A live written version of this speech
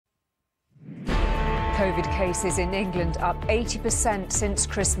COVID cases in England up 80% since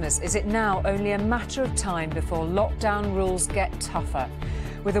Christmas. Is it now only a matter of time before lockdown rules get tougher?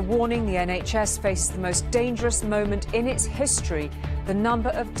 With a warning, the NHS faces the most dangerous moment in its history. The number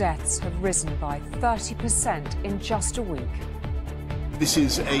of deaths have risen by 30% in just a week. This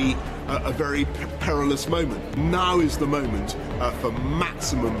is a very perilous moment. Now is the moment for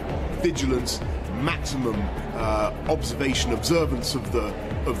maximum vigilance, maximum observance of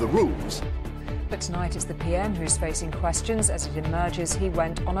the rules. But tonight it's the PM who's facing questions as it emerges he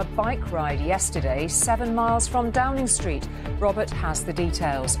went on a bike ride yesterday 7 miles from Downing Street. Robert has the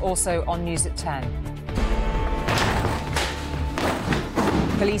details. Also on News at 10.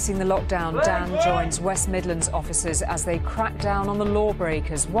 Policing the lockdown, Dan joins West Midlands officers as they crack down on the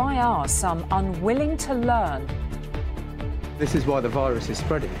lawbreakers. Why are some unwilling to learn? This is why the virus is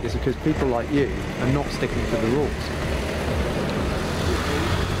spreading, is because people like you are not sticking to the rules.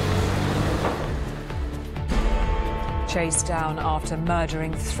 Chased down after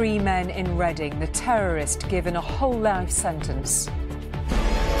murdering 3 men in Reading, the terrorist given a whole life sentence.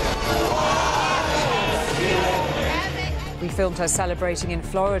 We filmed her celebrating in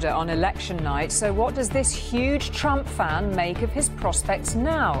Florida on election night. So what does this huge Trump fan make of his prospects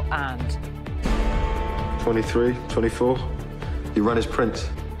now, and? 23, 24. He ran his print.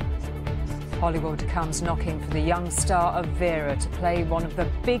 Hollywood comes knocking for the young star of Vera to play one of the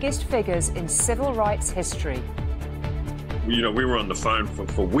biggest figures in civil rights history. You know, we were on the phone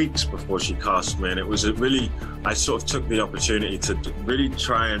for weeks before she cast me, and it was I sort of took the opportunity to really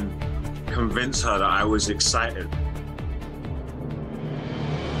try and convince her that I was excited.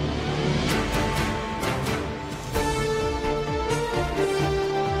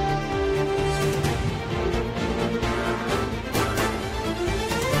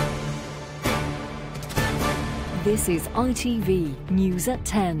 This is ITV News at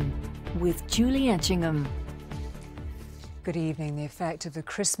 10 with Julie Etchingham. Good evening. The effect of the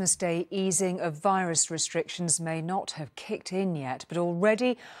Christmas Day easing of virus restrictions may not have kicked in yet, but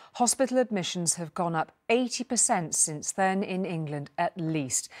already hospital admissions have gone up 80% since then in England at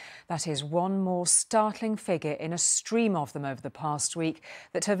least. That is one more startling figure in a stream of them over the past week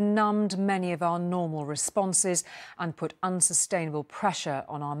that have numbed many of our normal responses and put unsustainable pressure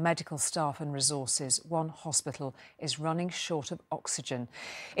on our medical staff and resources. One hospital is running short of oxygen.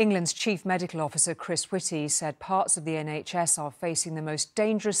 England's Chief Medical Officer Chris Whitty said parts of the NHS are facing the most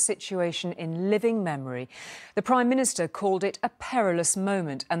dangerous situation in living memory. The Prime Minister called it a perilous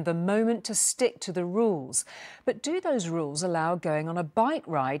moment and the moment to stick to the rules. But do those rules allow going on a bike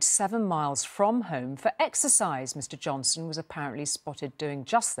ride 7 miles from home for exercise? Mr Johnson was apparently spotted doing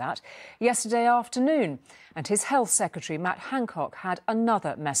just that yesterday afternoon. And his Health Secretary, Matt Hancock, had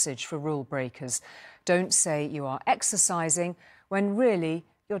another message for rule breakers. Don't say you are exercising when really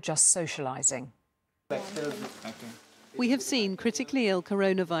you're just socialising. We have seen critically ill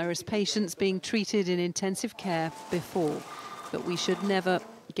coronavirus patients being treated in intensive care before, but we should never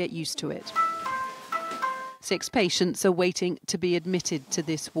get used to it. 6 patients are waiting to be admitted to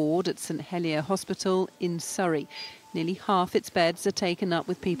this ward at St Helier Hospital in Surrey. Nearly half its beds are taken up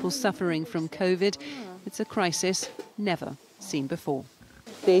with people suffering from COVID. It's a crisis never seen before.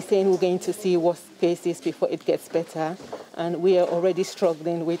 They're saying we're going to see worse cases before it gets better, and we are already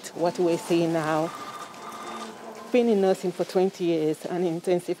struggling with what we're seeing now. Been in nursing for 20 years and in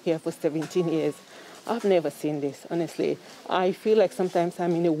intensive care for 17 years. I've never seen this, honestly. I feel like sometimes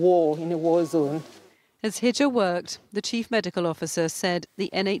I'm in a war zone. As HIJA worked, the Chief Medical Officer said the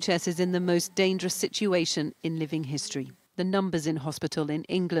NHS is in the most dangerous situation in living history. The numbers in hospital in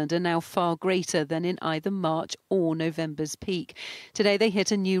England are now far greater than in either March or November's peak. Today they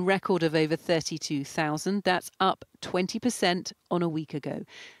hit a new record of over 32,000. That's up 20% on a week ago,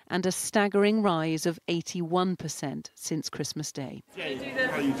 and a staggering rise of 81% since Christmas Day.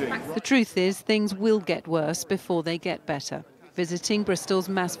 The truth is, things will get worse before they get better. Visiting Bristol's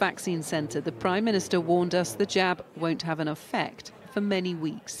mass vaccine centre, the Prime Minister warned us the jab won't have an effect for many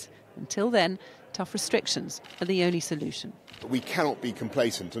weeks. Until then, tough restrictions are the only solution. We cannot be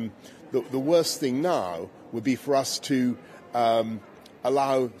complacent, and the worst thing now would be for us to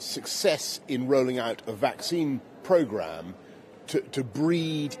allow success in rolling out a vaccine programme to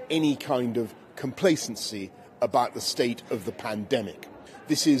breed any kind of complacency about the state of the pandemic.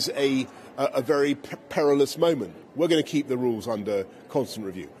 This is a very perilous moment. We're going to keep the rules under constant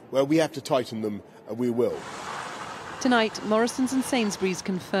review. Where we have to tighten them, we will. Tonight, Morrison's and Sainsbury's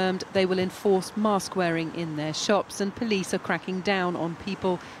confirmed they will enforce mask wearing in their shops, and police are cracking down on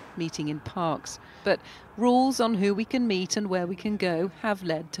people meeting in parks. But rules on who we can meet and where we can go have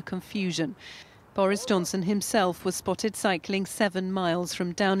led to confusion. Boris Johnson himself was spotted cycling 7 miles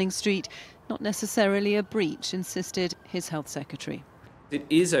from Downing Street, Not necessarily a breach, insisted his health secretary. It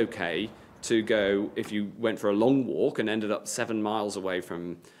is okay to go, if you went for a long walk and ended up 7 miles away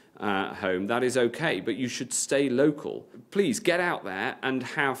from home, that is okay, but you should stay local. Please get out there and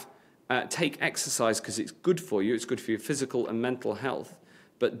take exercise because it's good for you, it's good for your physical and mental health,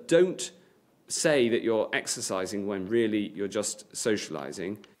 but don't say that you're exercising when really you're just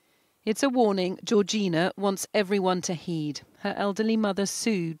socialising. It's a warning Georgina wants everyone to heed. Her elderly mother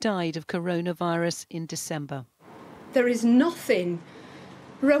Sue died of coronavirus in December. There is nothing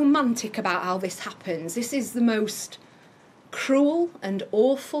romantic about how this happens. This is the most cruel and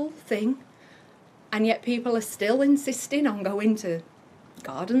awful thing, and yet people are still insisting on going to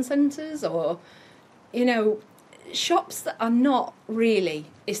garden centres or, shops that are not really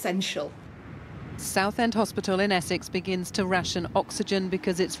essential. Southend Hospital in Essex begins to ration oxygen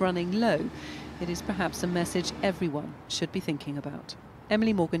because it's running low. It is perhaps a message everyone should be thinking about.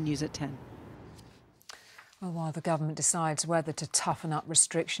 Emily Morgan, News at 10. Well, while the government decides whether to toughen up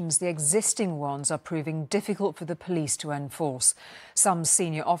restrictions, the existing ones are proving difficult for the police to enforce. Some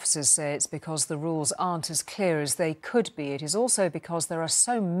senior officers say it's because the rules aren't as clear as they could be. It is also because there are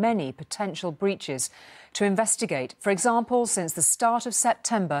so many potential breaches to investigate. For example, since the start of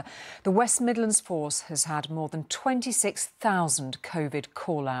September, the West Midlands Force has had more than 26,000 COVID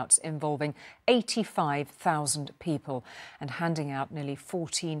call-outs involving 85,000 people and handing out nearly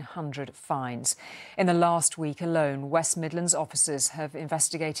 1,400 fines. In the last week alone, West Midlands officers have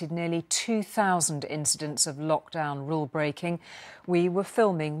investigated nearly 2,000 incidents of lockdown rule breaking. We were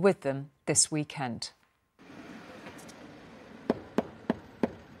filming with them this weekend.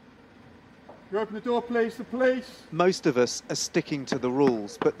 You open the door, please, the police. Most of us are sticking to the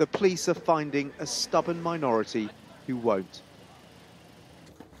rules, but the police are finding a stubborn minority who won't.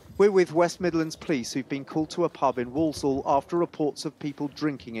 We're with West Midlands Police, who've been called to a pub in Walsall after reports of people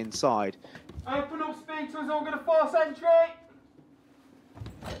drinking inside. Open up, speak to us, all going to force entry.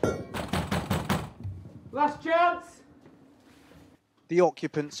 Last chance. The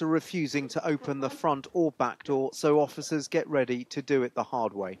occupants are refusing to open the front or back door, so officers get ready to do it the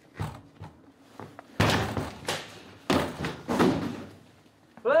hard way.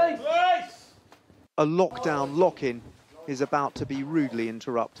 Police! A lockdown lock-in is about to be rudely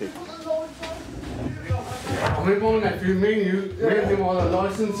interrupted. I'm going to you mean you gave him all the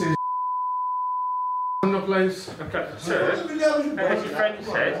licenses in the place. Okay, sir, as your friend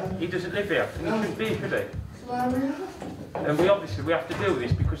said, he doesn't live here. He shouldn't be, should he? And we have to deal with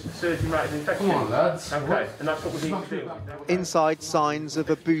this because the surgeon rate of infection. Come on, lads. Okay, and that's what we need to do. Inside, signs of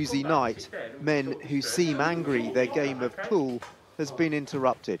a boozy night. Men who seem angry their game of pool has been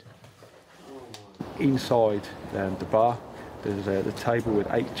interrupted. Inside the bar, there's a table with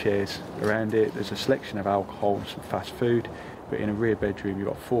 8 chairs around it. There's a selection of alcohol and some fast food. But in a rear bedroom, you've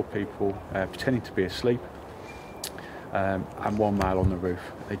got 4 people pretending to be asleep and 1 male on the roof.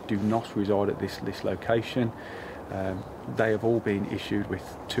 They do not reside at this location. They have all been issued with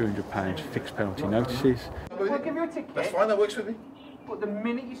 £200 fixed penalty notices. We'll give you a ticket. That's fine, that works with me. But the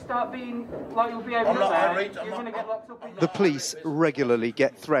minute you start being like you'll be able to you're going to get locked up. The police regularly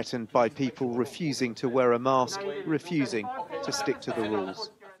get threatened by people refusing to wear a mask, refusing to stick to the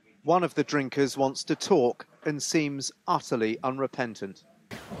rules. One of the drinkers wants to talk and seems utterly unrepentant.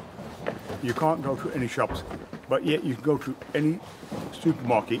 You can't go to any shops, but yet you can go to any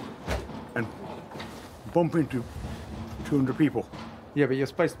supermarket and bump into 200 people. Yeah, but you're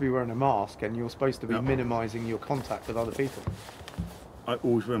supposed to be wearing a mask and you're supposed to be minimising your contact with other people. I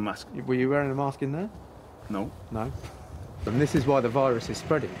always wear a mask. Were you wearing a mask in there? No. No. And this is why the virus is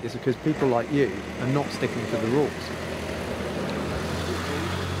spreading, is because people like you are not sticking to the rules.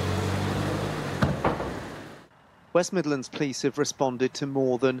 West Midlands Police have responded to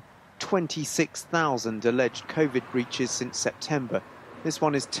more than 26,000 alleged COVID breaches since September. This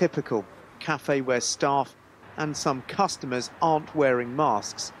one is typical. Cafe where staff and some customers aren't wearing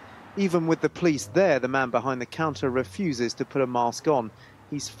masks. Even with the police there, the man behind the counter refuses to put a mask on.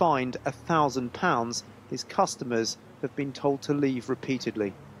 He's fined £1,000. His customers have been told to leave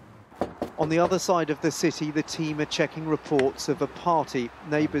repeatedly. On the other side of the city, the team are checking reports of a party.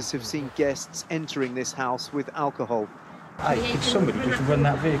 Neighbours have seen guests entering this house with alcohol. Hey, could somebody just run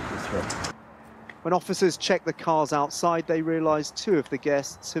that vehicle through? When officers check the cars outside, they realise 2 of the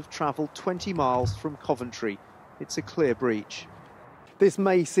guests have travelled 20 miles from Coventry. It's a clear breach. This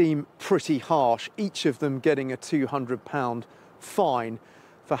may seem pretty harsh, each of them getting a £200 fine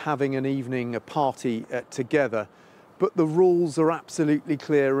for having an evening, a party together. But the rules are absolutely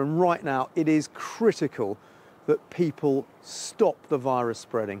clear, and right now it is critical that people stop the virus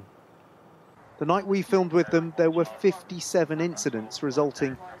spreading. The night we filmed with them, there were 57 incidents,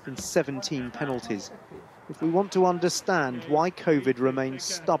 resulting in 17 penalties. If we want to understand why COVID remains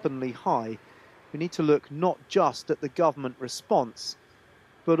stubbornly high, we need to look not just at the government response,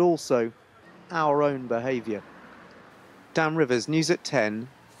 but also our own behaviour. Dan Rivers, News at 10,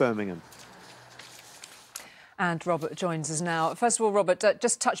 Birmingham. And Robert joins us now. First of all, Robert,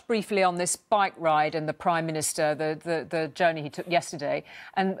 just touch briefly on this bike ride and the Prime Minister, the journey he took yesterday.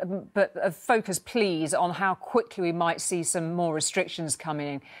 But focus, please, on how quickly we might see some more restrictions coming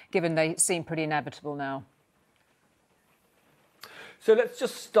in, given they seem pretty inevitable now. So let's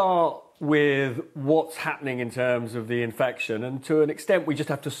just start with what's happening in terms of the infection. And to an extent, we just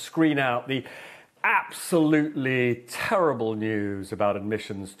have to screen out the absolutely terrible news about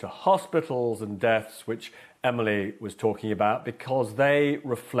admissions to hospitals and deaths, which Emily was talking about, because they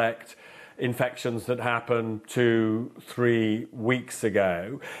reflect infections that happened 2-3 weeks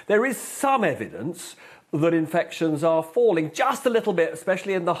ago. There is some evidence that infections are falling just a little bit,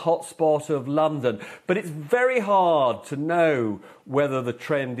 especially in the hotspot of London. But it's very hard to know whether the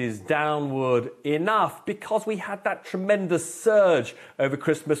trend is downward enough, because we had that tremendous surge over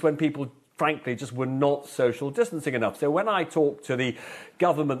Christmas when people frankly just were not social distancing enough. So when I talk to the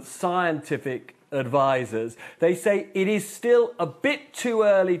government scientific advisors, they say it is still a bit too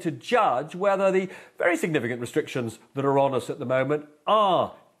early to judge whether the very significant restrictions that are on us at the moment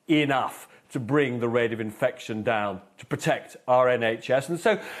are enough to bring the rate of infection down to protect our NHS. And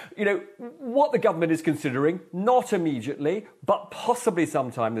so, you know, what the government is considering, not immediately, but possibly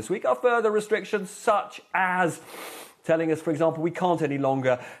sometime this week, are further restrictions, such as telling us, for example, we can't any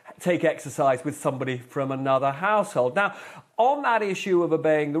longer take exercise with somebody from another household. Now, on that issue of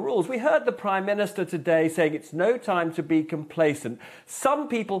obeying the rules, we heard the Prime Minister today saying it's no time to be complacent. Some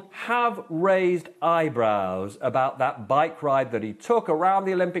people have raised eyebrows about that bike ride that he took around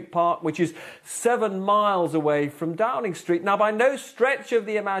the Olympic Park, which is 7 miles away from Downing Street. Now, by no stretch of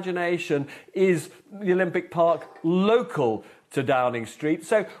the imagination is the Olympic Park local to Downing Street.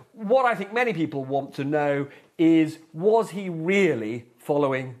 So what I think many people want to know is, was he really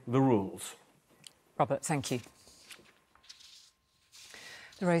following the rules? Robert, thank you.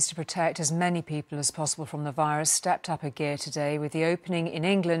 The race to protect as many people as possible from the virus stepped up a gear today with the opening in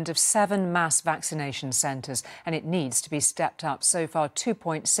England of 7 mass vaccination centres, and it needs to be stepped up. So far,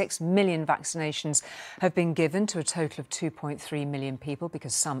 2.6 million vaccinations have been given to a total of 2.3 million people,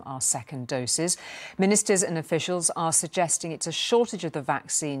 because some are second doses. Ministers and officials are suggesting it's a shortage of the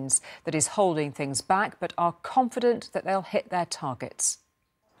vaccines that is holding things back, but are confident that they'll hit their targets.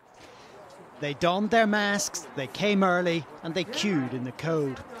 They donned their masks, they came early and they queued in the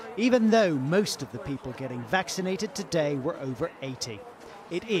cold, even though most of the people getting vaccinated today were over 80.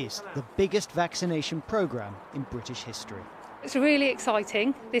 It is the biggest vaccination programme in British history. It's really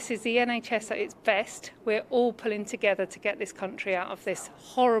exciting. This is the NHS at its best. We're all pulling together to get this country out of this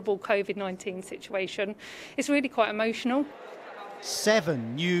horrible COVID-19 situation. It's really quite emotional.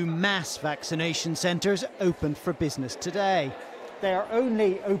 7 new mass vaccination centres opened for business today. They are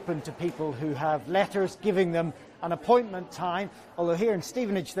only open to people who have letters giving them an appointment time, although here in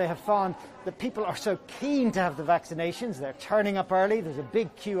Stevenage they have found that people are so keen to have the vaccinations, they're turning up early. There's a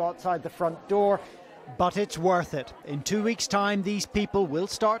big queue outside the front door. But it's worth it. In 2 weeks' time, these people will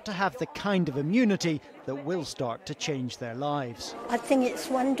start to have the kind of immunity that will start to change their lives. I think it's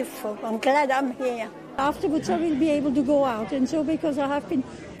wonderful. I'm glad I'm here. Afterwards I will be able to go out, and so because I have been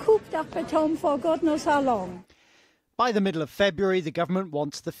cooped up at home for God knows how long. By the middle of February, the government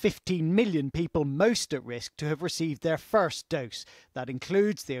wants the 15 million people most at risk to have received their first dose. That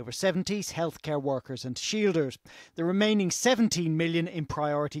includes the over 70s, healthcare workers and shielders. The remaining 17 million in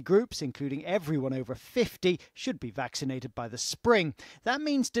priority groups, including everyone over 50, should be vaccinated by the spring. That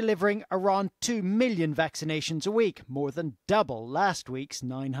means delivering around 2 million vaccinations a week, more than double last week's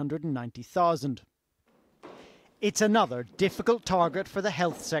 990,000. It's another difficult target for the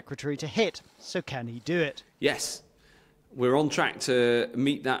Health Secretary to hit, so can he do it? Yes. We're on track to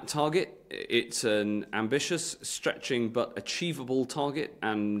meet that target. It's an ambitious, stretching but achievable target,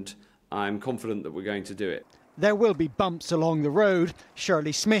 and I'm confident that we're going to do it. There will be bumps along the road.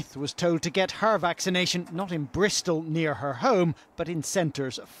 Shirley Smith was told to get her vaccination not in Bristol near her home, but in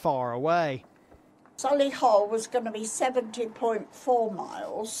centres far away. Solihull was going to be 70.4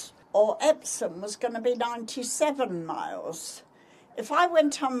 miles, or Epsom was going to be 97 miles. If I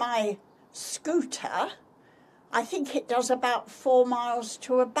went on my scooter, I think it does about 4 miles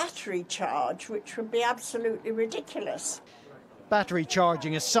to a battery charge, which would be absolutely ridiculous. Battery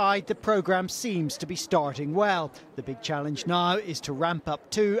charging aside, the programme seems to be starting well. The big challenge now is to ramp up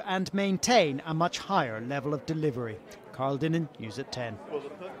to and maintain a much higher level of delivery. Carl Dinnan, News at 10.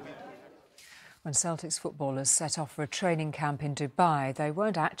 When Celtic's footballers set off for a training camp in Dubai, they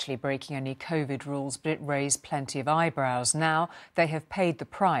weren't actually breaking any COVID rules, but it raised plenty of eyebrows. Now they have paid the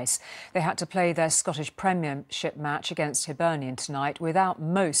price. They had to play their Scottish Premiership match against Hibernian tonight without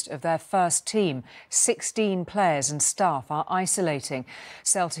most of their first team. 16 players and staff are isolating.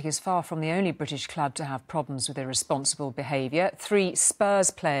 Celtic is far from the only British club to have problems with irresponsible behaviour. 3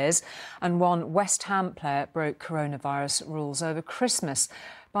 Spurs players and 1 West Ham player broke coronavirus rules over Christmas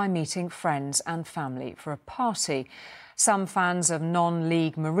by meeting friends and family for a party. Some fans of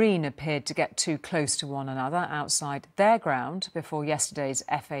non-league Marine appeared to get too close to one another outside their ground before yesterday's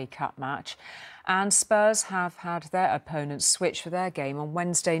FA Cup match. And Spurs have had their opponents switch for their game on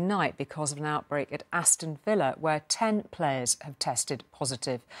Wednesday night because of an outbreak at Aston Villa, where 10 players have tested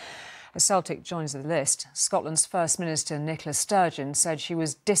positive. As Celtic joins the list, Scotland's First Minister Nicola Sturgeon said she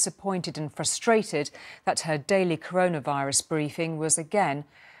was disappointed and frustrated that her daily coronavirus briefing was again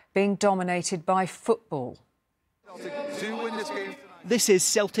being dominated by football. This is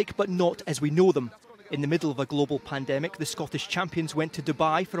Celtic, but not as we know them. In the middle of a global pandemic, the Scottish champions went to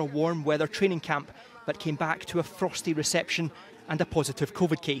Dubai for a warm weather training camp, but came back to a frosty reception and a positive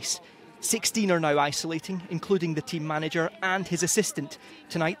COVID case. 16 are now isolating, including the team manager and his assistant.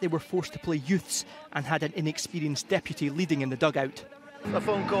 Tonight they were forced to play youths and had an inexperienced deputy leading in the dugout. A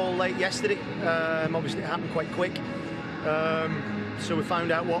phone call late yesterday, obviously it happened quite quick. So we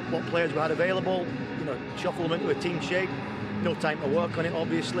found out what players we had available, shuffle them into a team shape. No time to work on it,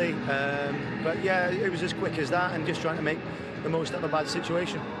 obviously. But yeah, it was as quick as that, and just trying to make the most of a bad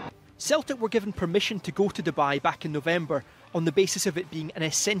situation. Celtic were given permission to go to Dubai back in November on the basis of it being an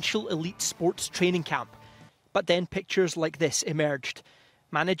essential elite sports training camp. But then pictures like this emerged.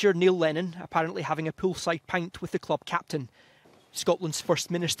 Manager Neil Lennon apparently having a poolside pint with the club captain. Scotland's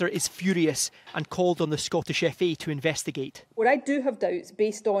First Minister is furious and called on the Scottish FA to investigate. Where I do have doubts,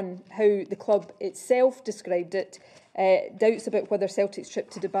 based on how the club itself described it, doubts about whether Celtic's trip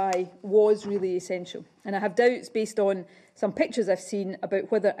to Dubai was really essential. And I have doubts based on some pictures I've seen about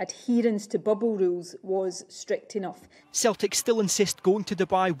whether adherence to bubble rules was strict enough. Celtic still insist going to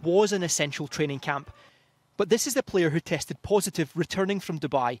Dubai was an essential training camp. But this is the player who tested positive returning from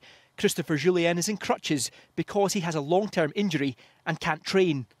Dubai. Christopher Jullien is in crutches because he has a long-term injury and can't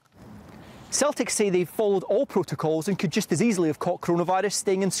train. Celtic say they've followed all protocols and could just as easily have caught coronavirus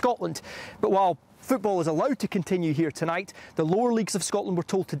staying in Scotland. But while football is allowed to continue here tonight, the lower leagues of Scotland were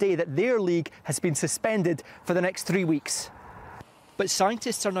told today that their league has been suspended for the next 3 weeks. But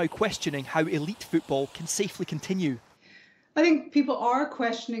scientists are now questioning how elite football can safely continue. I think people are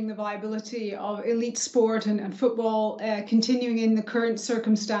questioning the viability of elite sport and football continuing in the current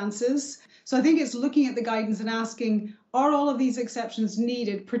circumstances. So I think it's looking at the guidance and asking, are all of these exceptions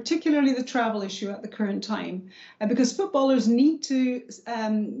needed, particularly the travel issue at the current time? Because footballers need to,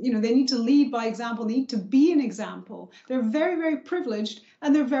 they need to lead by example, need to be an example. They're very, very privileged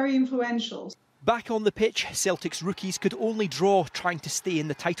and they're very influential. Back on the pitch, Celtic's rookies could only draw trying to stay in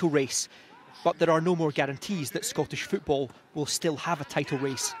the title race. But there are no more guarantees that Scottish football will still have a title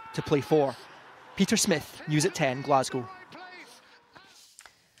race to play for. Peter Smith, News at 10, Glasgow.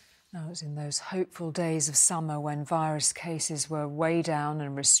 Now, it was in those hopeful days of summer when virus cases were way down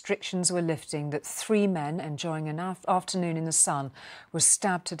and restrictions were lifting that 3 men enjoying an afternoon in the sun were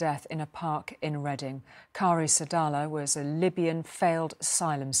stabbed to death in a park in Reading. Kari Sadala was a Libyan failed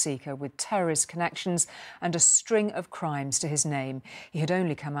asylum seeker with terrorist connections and a string of crimes to his name. He had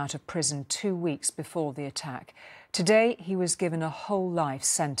only come out of prison 2 weeks before the attack. Today, he was given a whole life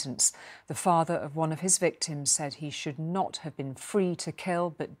sentence. The father of one of his victims said he should not have been free to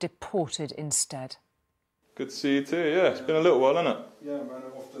kill, but deported instead. Good to see you too, yeah. It's been a little while, hasn't it? Yeah, man,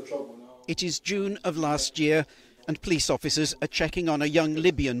 I'm off the trouble now. It is June of last year, and police officers are checking on a young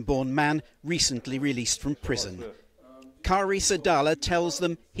Libyan-born man recently released from prison. Kari Sadala tells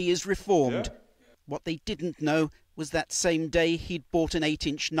them he is reformed. Yeah. What they didn't know was that same day he'd bought an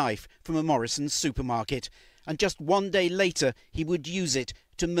 8-inch knife from a Morrison's supermarket. And just 1 day later, he would use it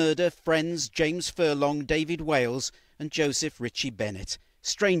to murder friends James Furlong, David Wales and Joseph Ritchie Bennett.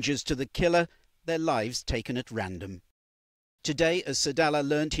 Strangers to the killer, their lives taken at random. Today, as Sadala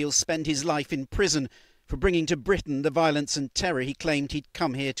learned he'll spend his life in prison for bringing to Britain the violence and terror he claimed he'd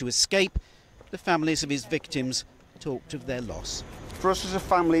come here to escape, the families of his victims talked of their loss. For us as a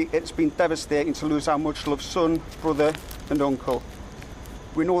family, it's been devastating to lose our much-loved son, brother and uncle.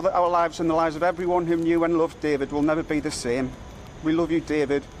 We know that our lives and the lives of everyone who knew and loved David will never be the same. We love you,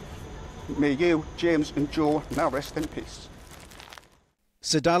 David. May you, James and Joe now rest in peace.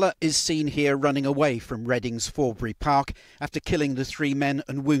 Sadala is seen here running away from Reading's Forbury Park after killing the 3 men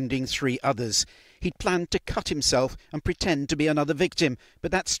and wounding 3 others. He'd planned to cut himself and pretend to be another victim, but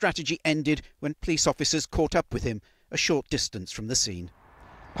that strategy ended when police officers caught up with him a short distance from the scene.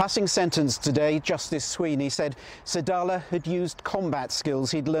 Passing sentence today, Justice Sweeney said Sadala had used combat skills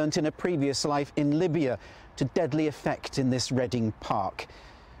he'd learnt in a previous life in Libya to deadly effect in this Reading park.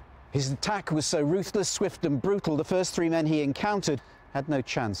 His attack was so ruthless, swift and brutal, the first 3 men he encountered had no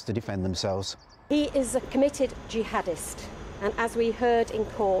chance to defend themselves. He is a committed jihadist, and as we heard in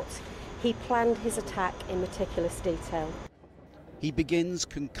court, he planned his attack in meticulous detail. He begins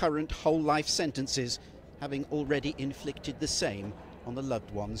concurrent whole-life sentences, having already inflicted the same on the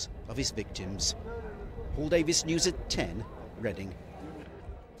loved ones of his victims. Paul Davis, News at 10, Reading.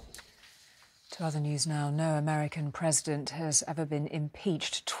 To other news now. No American president has ever been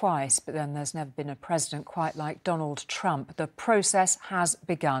impeached twice, but then there's never been a president quite like Donald Trump. The process has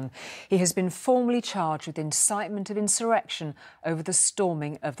begun. He has been formally charged with incitement of insurrection over the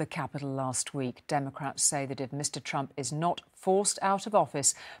storming of the Capitol last week. Democrats say that if Mr. Trump is not forced out of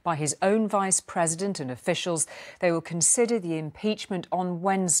office by his own vice president and officials, they will consider the impeachment on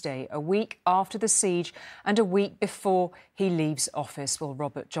Wednesday, a week after the siege and a week before he leaves office. Well,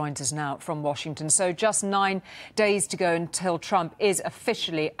 Robert joins us now from Washington. So just 9 days to go until Trump is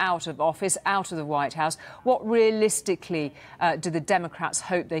officially out of office, out of the White House. What realistically do the Democrats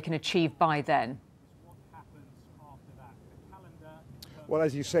hope they can achieve by then? Well,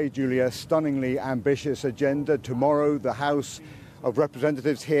 as you say, Julia, stunningly ambitious agenda. Tomorrow, the House of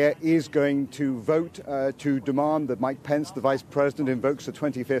Representatives here is going to vote to demand that Mike Pence, the Vice President, invokes the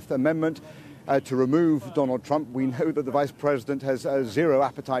 25th Amendment to remove Donald Trump. We know that the Vice President has zero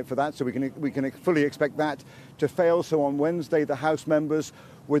appetite for that, so we can fully expect that to fail. So on Wednesday, the House members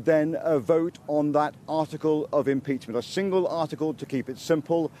would then vote on that article of impeachment, a single article to keep it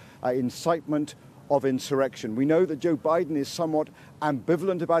simple, incitement of insurrection. We know that Joe Biden is somewhat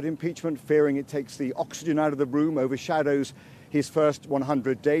ambivalent about impeachment, fearing it takes the oxygen out of the room, overshadows his first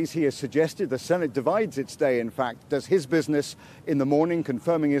 100 days. He has suggested the Senate divides its day, in fact, does his business in the morning,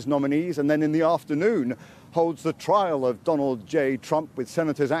 confirming his nominees, and then in the afternoon holds the trial of Donald J. Trump with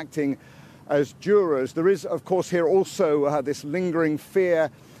senators acting as jurors. There is, of course, here also this lingering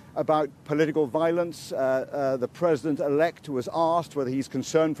fear about political violence. The president-elect was asked whether he's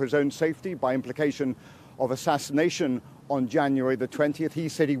concerned for his own safety by implication of assassination on January the 20th. He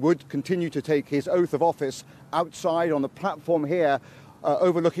said he would continue to take his oath of office outside on the platform here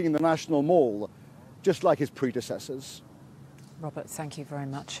overlooking the National Mall, just like his predecessors. Robert, thank you very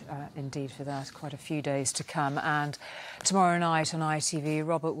much indeed for that. Quite a few days to come. And tomorrow night on ITV,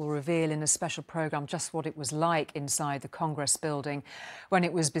 Robert will reveal in a special programme just what it was like inside the Congress building when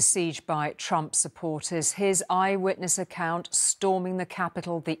it was besieged by Trump supporters. His eyewitness account storming the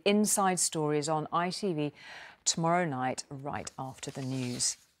Capitol. The inside story is on ITV tomorrow night, right after the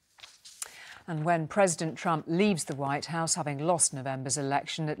news. And when President Trump leaves the White House, having lost November's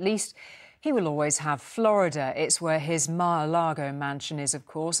election, at least he will always have Florida. It's where his Mar-a-Lago mansion is, of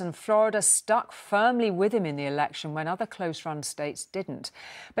course, and Florida stuck firmly with him in the election when other close-run states didn't.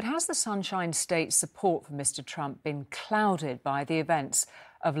 But has the Sunshine State's support for Mr. Trump been clouded by the events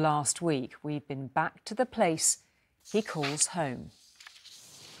of last week? We've been back to the place he calls home.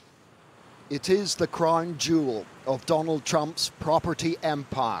 It is the crown jewel of Donald Trump's property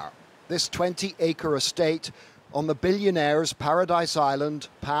empire. This 20-acre estate on the billionaire's Paradise Island,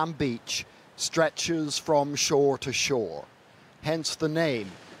 Palm Beach, stretches from shore to shore. Hence the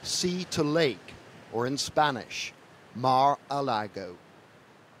name, sea to lake, or in Spanish, Mar-a-Lago.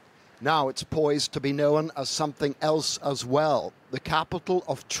 Now it's poised to be known as something else as well, the capital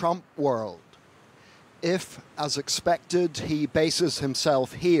of Trump world. If, as expected, he bases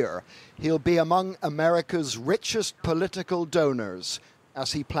himself here, he'll be among America's richest political donors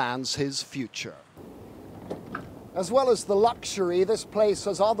as he plans his future. As well as the luxury, this place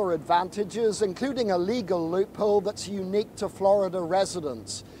has other advantages, including a legal loophole that's unique to Florida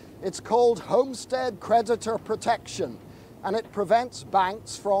residents. It's called Homestead Creditor Protection, and it prevents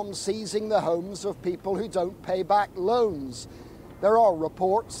banks from seizing the homes of people who don't pay back loans. There are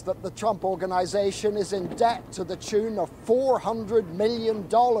reports that the Trump organization is in debt to the tune of $400 million,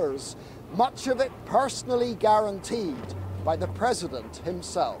 much of it personally guaranteed by the president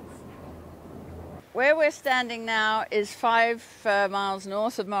himself. Where we're standing now is 5 miles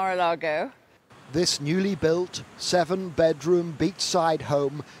north of Mar-a-Lago. This newly built 7-bedroom beachside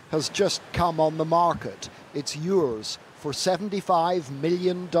home has just come on the market. It's yours for $75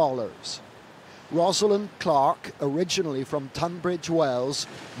 million. Rosalind Clark, originally from Tunbridge Wells,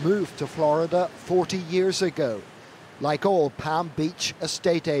 moved to Florida 40 years ago. Like all Palm Beach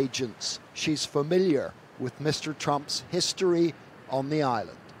estate agents, she's familiar with Mr. Trump's history on the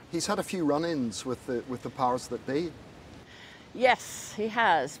island. He's had a few run-ins with the powers that be. Yes, he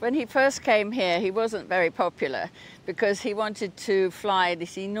has. When he first came here, he wasn't very popular because he wanted to fly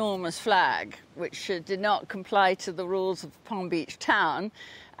this enormous flag, which did not comply to the rules of Palm Beach town,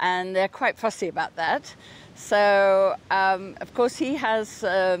 and they're quite fussy about that. So, of course, he has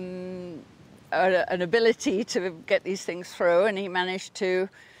an ability to get these things through, and he managed to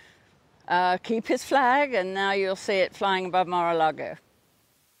keep his flag, and now you'll see it flying above Mar-a-Lago.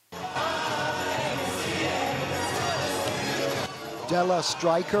 Della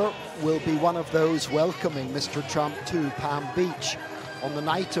Stryker will be one of those welcoming Mr. Trump to Palm Beach. On the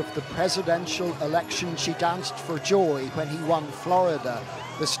night of the presidential election, she danced for joy when he won Florida,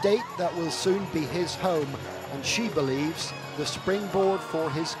 the state that will soon be his home, and she believes the springboard for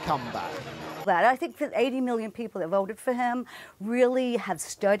his comeback. I think that 80 million people that voted for him really have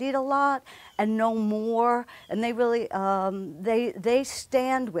studied a lot and know more, and they really they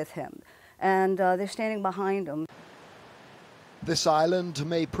stand with him, and they're standing behind him. This island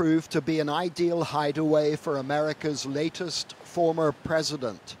may prove to be an ideal hideaway for America's latest former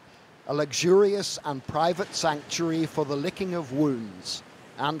president, a luxurious and private sanctuary for the licking of wounds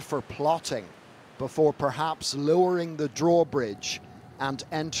and for plotting before perhaps lowering the drawbridge and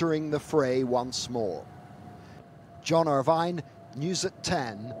entering the fray once more. John Irvine, News at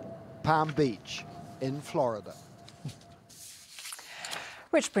 10, Palm Beach in Florida.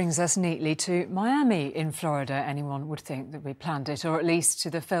 Which brings us neatly to Miami in Florida. Anyone would think that we planned it, or at least to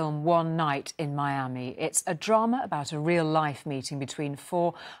the film One Night in Miami. It's a drama about a real-life meeting between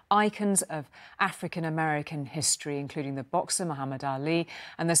four icons of African-American history, including the boxer Muhammad Ali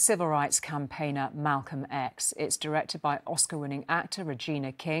and the civil rights campaigner Malcolm X. It's directed by Oscar-winning actor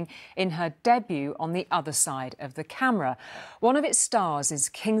Regina King in her debut on the other side of the camera. One of its stars is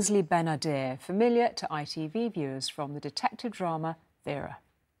Kingsley Ben-Adir, familiar to ITV viewers from the detective drama Vera.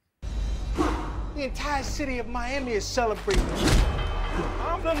 The entire city of Miami is celebrating.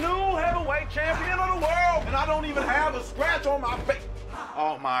 I'm the new heavyweight champion of the world, and I don't even have a scratch on my face.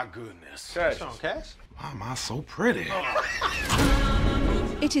 Oh, my goodness. Cash. Why am I so pretty?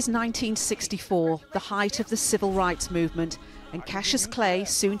 It is 1964, the height of the civil rights movement, and Cassius Clay,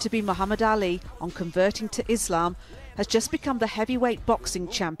 soon to be Muhammad Ali, on converting to Islam, has just become the heavyweight boxing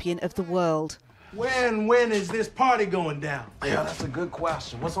champion of the world. When is this party going down? Yeah, that's a good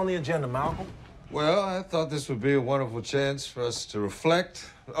question. What's on the agenda, Malcolm? Well, I thought this would be a wonderful chance for us to reflect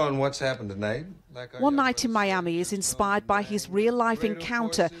on what's happened tonight. One Night in Miami is inspired by his real-life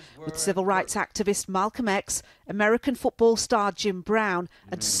encounter with civil rights activist Malcolm X, American football star Jim Brown,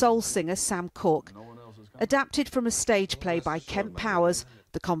 and soul singer Sam Cooke. Adapted from a stage play by Kemp Powers,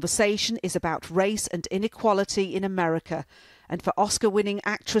 the conversation is about race and inequality in America. And for Oscar-winning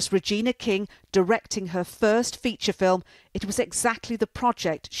actress Regina King directing her first feature film, it was exactly the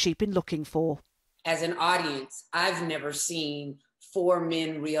project she'd been looking for. As an audience, I've never seen four black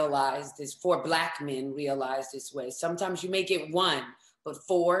men realize this way. Sometimes you may get one, but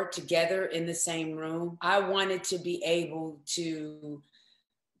four together in the same room. I wanted to be able to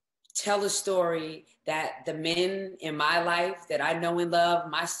tell a story that the men in my life that I know and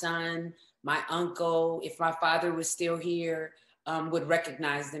love, my son, my uncle, if my father was still here, would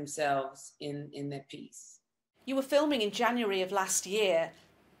recognize themselves in that piece. You were filming in January of last year,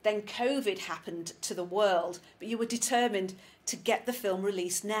 then COVID happened to the world, but you were determined to get the film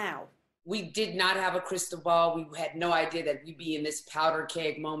released now. We did not have a crystal ball. We had no idea that we'd be in this powder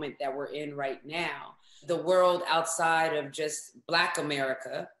keg moment that we're in right now. The world outside of just Black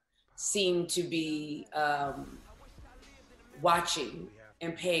America seemed to be watching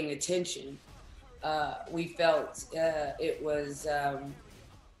and paying attention. We felt it was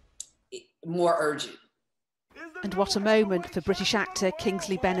more urgent. And what a moment for British actor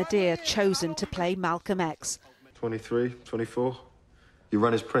Kingsley Ben-Adir, chosen to play Malcolm X. 23, 24, you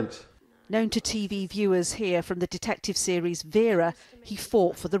run as Prince. Known to TV viewers here from the detective series Vera, he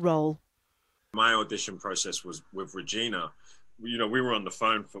fought for the role. My audition process was with Regina. You know, we were on the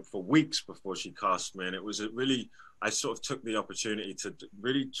phone for weeks before she cast me, and it was I sort of took the opportunity to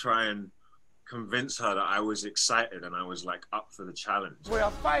really try and convince her that I was excited and I was like up for the challenge. We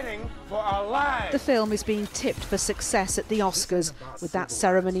are fighting for our lives. The film is being tipped for success at the Oscars. With that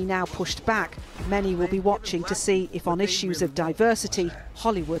ceremony now pushed back, many will be watching to see if on issues of diversity,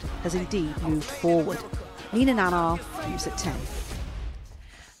 Hollywood has indeed moved forward. Nina Nanar, News at 10.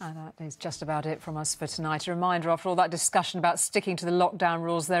 And that is just about it from us for tonight. A reminder, after all that discussion about sticking to the lockdown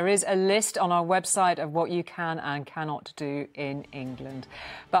rules, there is a list on our website of what you can and cannot do in England.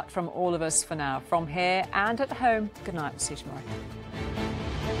 But from all of us for now, from here and at home, good night. We'll see you tomorrow.